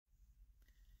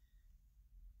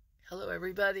Hello,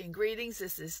 everybody, and greetings.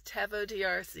 This is Tavo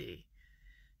DRC.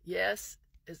 Yes,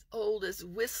 as old as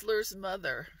Whistler's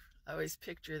mother. I always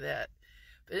picture that.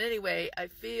 But anyway, I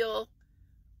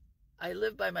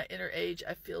live by my inner age.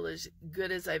 I feel as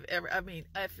good as I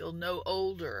feel no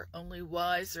older, only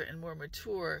wiser and more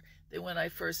mature than when I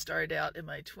first started out in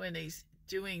my 20s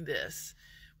doing this.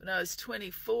 When I was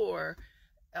 24,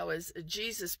 I was a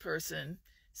Jesus person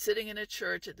sitting in a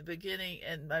church at the beginning,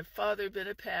 and my father had been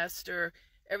a pastor.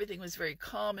 Everything was very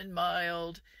calm and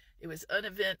mild. It was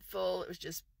uneventful. It was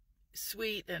just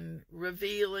sweet and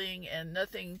revealing, and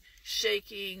nothing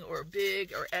shaking or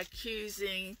big or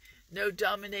accusing, no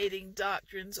dominating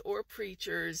doctrines or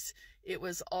preachers. It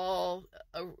was all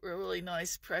a really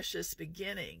nice, precious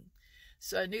beginning.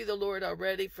 So I knew the Lord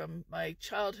already from my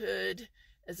childhood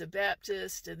as a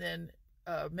Baptist, and then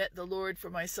met the Lord for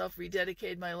myself,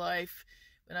 rededicated my life.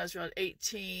 When I was around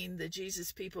 18, the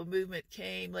Jesus People movement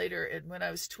came later, and when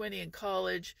I was 20 in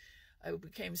college, I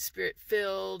became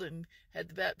Spirit-filled and had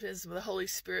the baptism of the Holy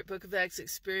Spirit, Book of Acts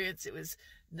experience. It was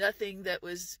nothing that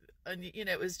was,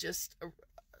 it was just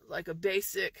like a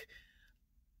basic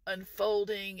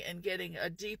unfolding and getting a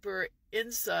deeper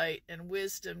insight and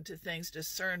wisdom to things.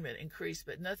 Discernment increased,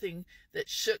 but nothing that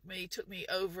shook me, took me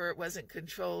over. It wasn't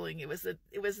controlling. It was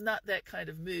not that kind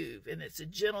of move. And it's a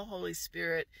gentle Holy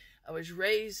Spirit. I was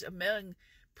raised among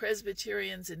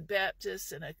Presbyterians and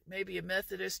Baptists and maybe a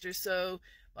Methodist or so.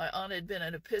 My aunt had been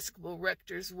an Episcopal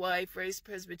rector's wife, raised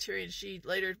Presbyterian. She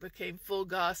later became full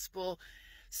gospel.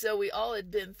 So we all had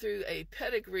been through a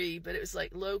pedigree, but it was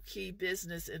like low-key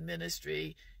business and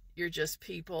ministry. You're just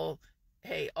people.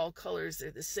 Hey, all colors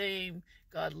are the same.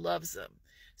 God loves them.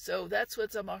 So that's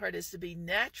what's on my heart, is to be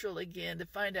natural again, to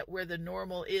find out where the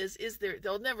normal is.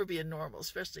 There'll never be a normal,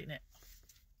 especially now.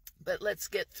 But let's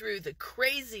get through the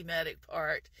crazy-matic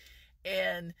part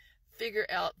and figure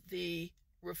out the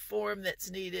reform that's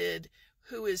needed,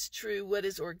 who is true, what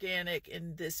is organic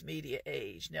in this media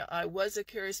age. Now, I was a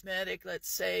charismatic, let's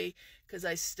say, because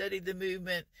I studied the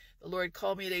movement. The Lord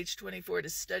called me at age 24 to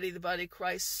study the body of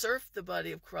Christ, surf the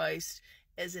body of Christ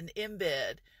as an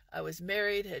embed. I was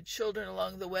married, had children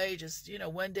along the way, just,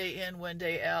 one day in, one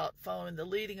day out, following the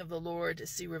leading of the Lord to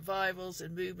see revivals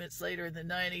and movements later in the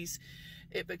 90s.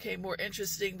 It became more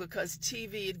interesting because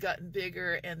TV had gotten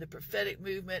bigger and the prophetic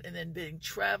movement, and then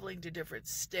traveling to different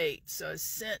states. So I was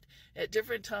sent at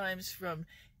different times from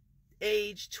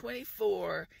age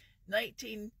 24,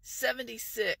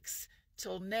 1976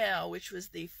 till now, which was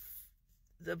the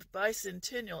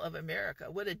bicentennial of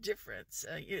America. What a difference.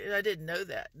 I didn't know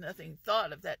that. Nothing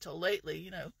thought of that till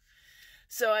lately,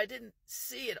 So I didn't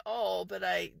see it all, but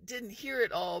I didn't hear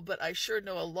it all, but I sure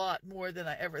know a lot more than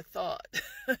I ever thought.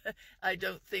 I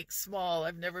don't think small.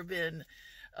 I've never been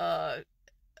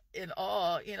in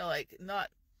awe, like not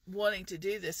wanting to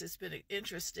do this. It's been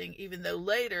interesting, even though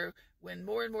later, when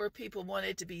more and more people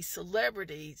wanted to be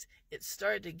celebrities, it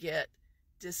started to get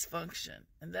dysfunction.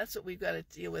 And that's what we've got to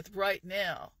deal with right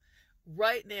now.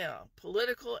 Right now,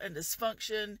 political and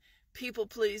dysfunction,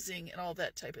 people-pleasing, and all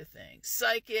that type of thing.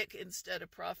 Psychic instead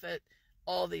of prophet,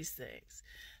 all these things.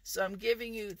 So I'm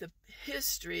giving you the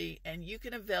history, and you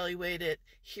can evaluate it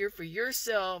here for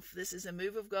yourself. This is a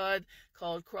move of God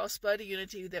called Cross-Body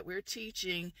Unity that we're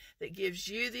teaching, that gives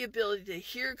you the ability to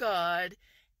hear God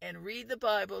and read the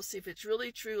Bible, see if it's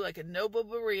really true, like a noble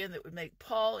Berean that would make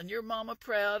Paul and your mama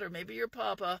proud, or maybe your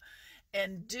papa,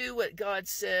 and do what God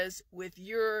says with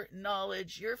your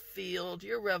knowledge, your field,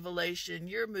 your revelation,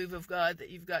 your move of God that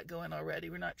you've got going already.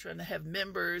 We're not trying to have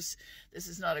members. This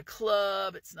is not a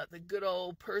club. It's not the good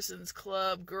old person's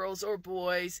club, girls or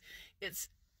boys. It's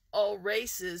all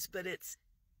races, but it's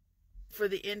for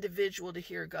the individual to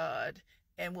hear God.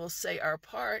 And we'll say our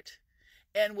part,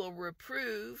 and we'll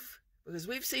reprove, because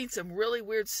we've seen some really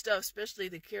weird stuff, especially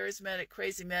the charismatic,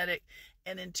 crazy-matic.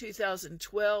 And in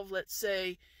 2012, let's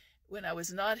say, when I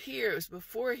was not here, it was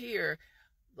before here,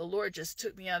 the Lord just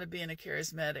took me out of being a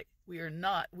charismatic. We are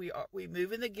not. We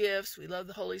move in the gifts. We love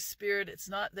the Holy Spirit. It's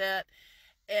not that.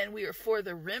 And we are for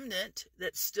the remnant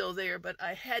that's still there, but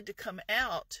I had to come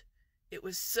out. It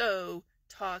was so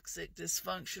toxic,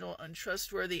 dysfunctional,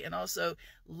 untrustworthy, and also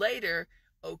later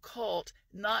occult,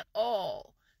 not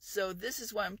all. So this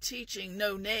is why I'm teaching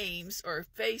no names or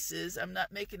faces. I'm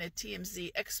not making a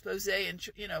TMZ expose and,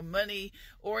 money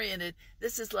oriented.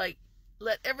 This is like,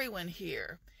 let everyone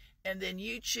hear. And then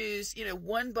you choose,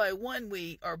 one by one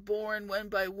we are born, one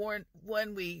by one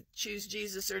we choose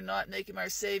Jesus or not, make him our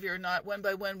Savior or not. One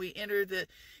by one we enter the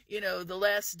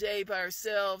last day by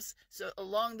ourselves. So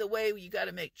along the way, you got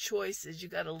to make choices. You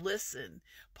got to listen.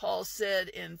 Paul said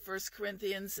in 1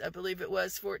 Corinthians, I believe it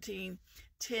was 14,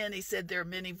 10, he said, there are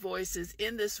many voices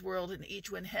in this world and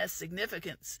each one has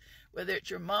significance. Whether it's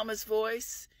your mama's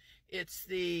voice, it's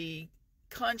the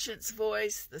conscience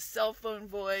voice, the cell phone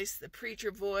voice, the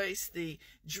preacher voice, the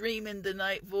dream in the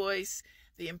night voice,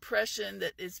 the impression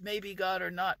that it's maybe God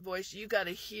or not voice. You got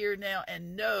to hear now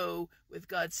and know with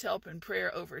God's help and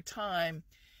prayer over time.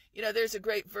 You know, there's a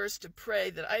great verse to pray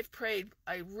that I've prayed,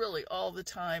 I really all the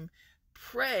time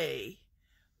pray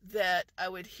that I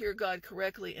would hear God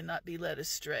correctly and not be led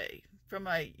astray from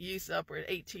my youth upward,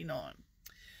 18 on.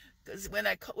 Because when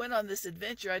I went on this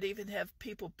adventure, I'd even have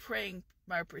people praying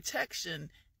my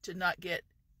protection to not get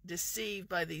deceived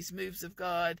by these moves of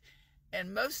God.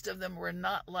 And most of them were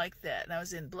not like that. And I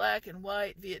was in black and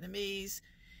white Vietnamese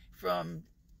from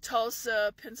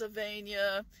Tulsa,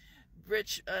 Pennsylvania,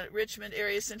 Richmond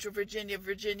area, Central Virginia,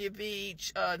 Virginia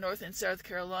Beach, North and South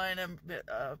Carolina,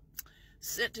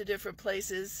 sent to different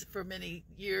places for many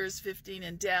years, 15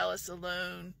 in Dallas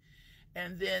alone,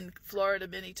 and then Florida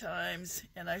many times.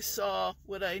 And I saw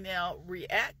what I now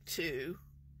react to,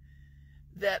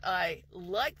 that I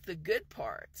like the good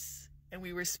parts and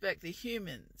we respect the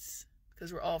humans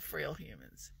because we're all frail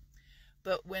humans.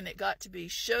 But when it got to be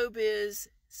showbiz,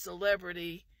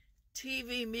 celebrity,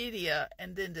 TV media,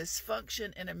 and then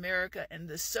dysfunction in America and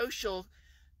the social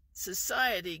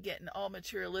society getting all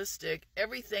materialistic,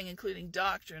 everything including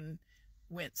doctrine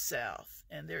went south.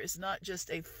 And there is not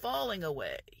just a falling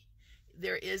away.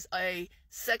 There is a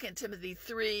 2 Timothy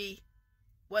 3,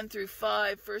 1 through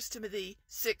 5, 1 Timothy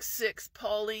 6, 6,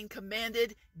 Pauline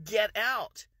commanded, get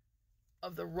out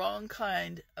of the wrong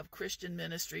kind of Christian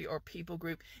ministry or people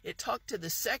group. It talked to the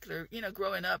secular, you know,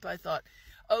 growing up, I thought,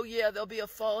 oh yeah, there'll be a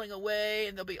falling away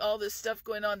and there'll be all this stuff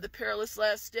going on, the perilous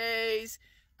last days.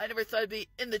 I never thought it'd be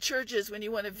in the churches when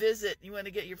you want to visit, you want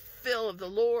to get your fill of the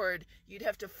Lord. You'd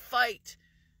have to fight.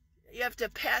 You have to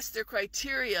pass their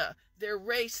criteria, their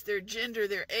race, their gender,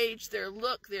 their age, their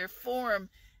look, their form,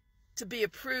 to be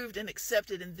approved and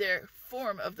accepted in their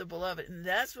form of the beloved. And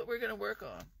that's what we're going to work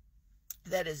on.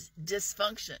 That is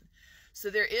dysfunction. So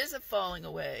there is a falling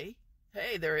away.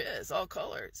 Hey, there is, all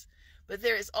colors. But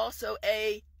there is also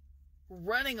a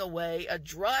running away, a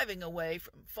driving away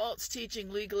from false teaching,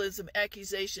 legalism,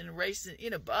 accusation, race,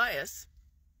 and, bias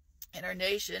in our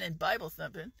nation and Bible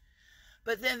thumping.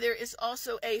 But then there is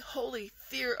also a holy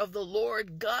fear of the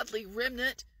Lord, godly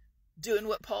remnant doing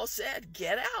what Paul said,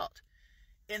 get out.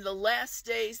 In the last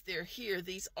days, they're here.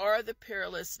 These are the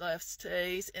perilous last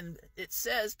days. And it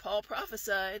says, Paul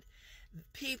prophesied,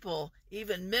 people,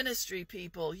 even ministry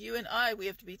people, you and I, we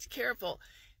have to be careful.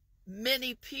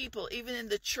 Many people, even in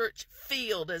the church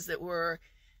field, as it were,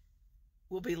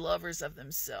 will be lovers of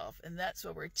themselves. And that's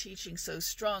what we're teaching so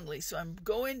strongly. So I'm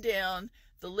going down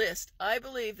the list. I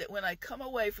believe that when I come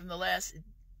away from the last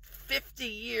 50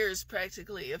 years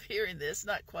practically of hearing this,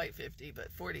 not quite 50,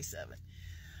 but 47,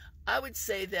 I would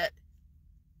say that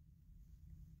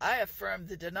I affirm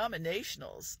the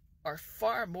denominationals are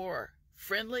far more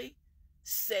friendly,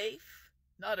 safe,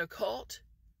 not a cult.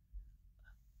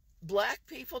 Black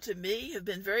people, to me, have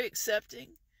been very accepting.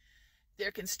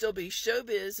 There can still be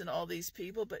showbiz in all these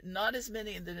people, but not as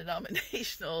many in the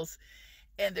denominationals.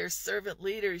 And there's servant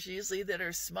leaders usually that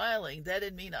are smiling. That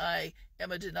didn't mean I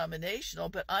am a denominational,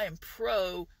 but I am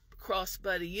pro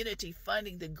cross-body unity,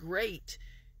 finding the great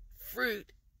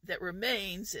fruit that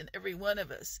remains in every one of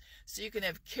us. So you can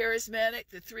have charismatic,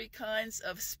 the three kinds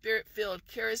of spirit-filled: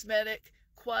 charismatic,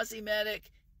 quasimatic,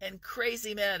 and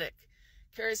crazymatic.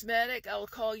 Charismatic, I will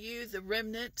call you the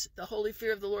remnant, the holy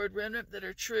fear of the Lord remnant that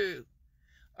are true.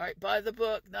 All right, by the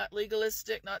book, not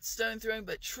legalistic, not stone throwing,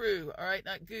 but true. All right,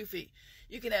 not goofy.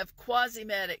 You can have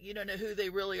quasimatic. You don't know who they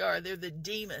really are. They're the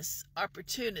Demas,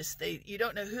 opportunists. You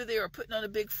don't know who they are, putting on a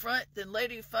big front. Then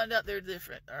later you find out they're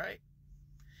different. All right.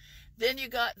 Then you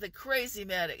got the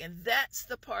crazymatic, and that's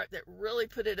the part that really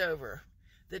put it over.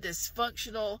 The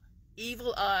dysfunctional,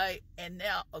 evil eye, and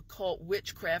now occult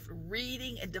witchcraft,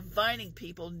 reading and divining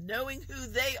people, knowing who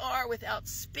they are without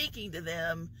speaking to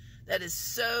them. That is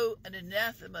so an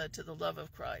anathema to the love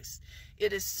of Christ.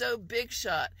 It is so big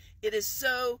shot. It is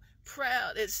so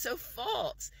proud. It's so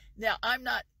false. Now, I'm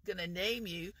not going to name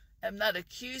you. I'm not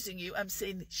accusing you. I'm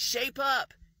saying shape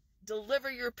up.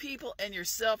 Deliver your people and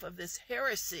yourself of this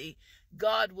heresy.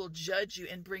 God will judge you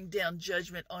and bring down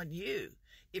judgment on you.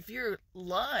 If you're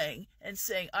lying and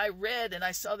saying, I read and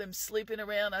I saw them sleeping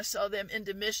around, I saw them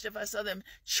into mischief, I saw them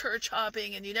church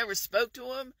hopping, and you never spoke to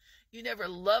them, you never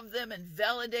loved them and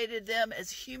validated them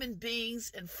as human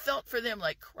beings and felt for them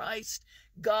like Christ,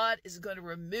 God is going to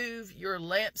remove your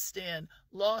lampstand.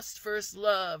 Lost first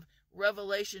love,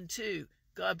 Revelation 2.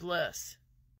 God bless.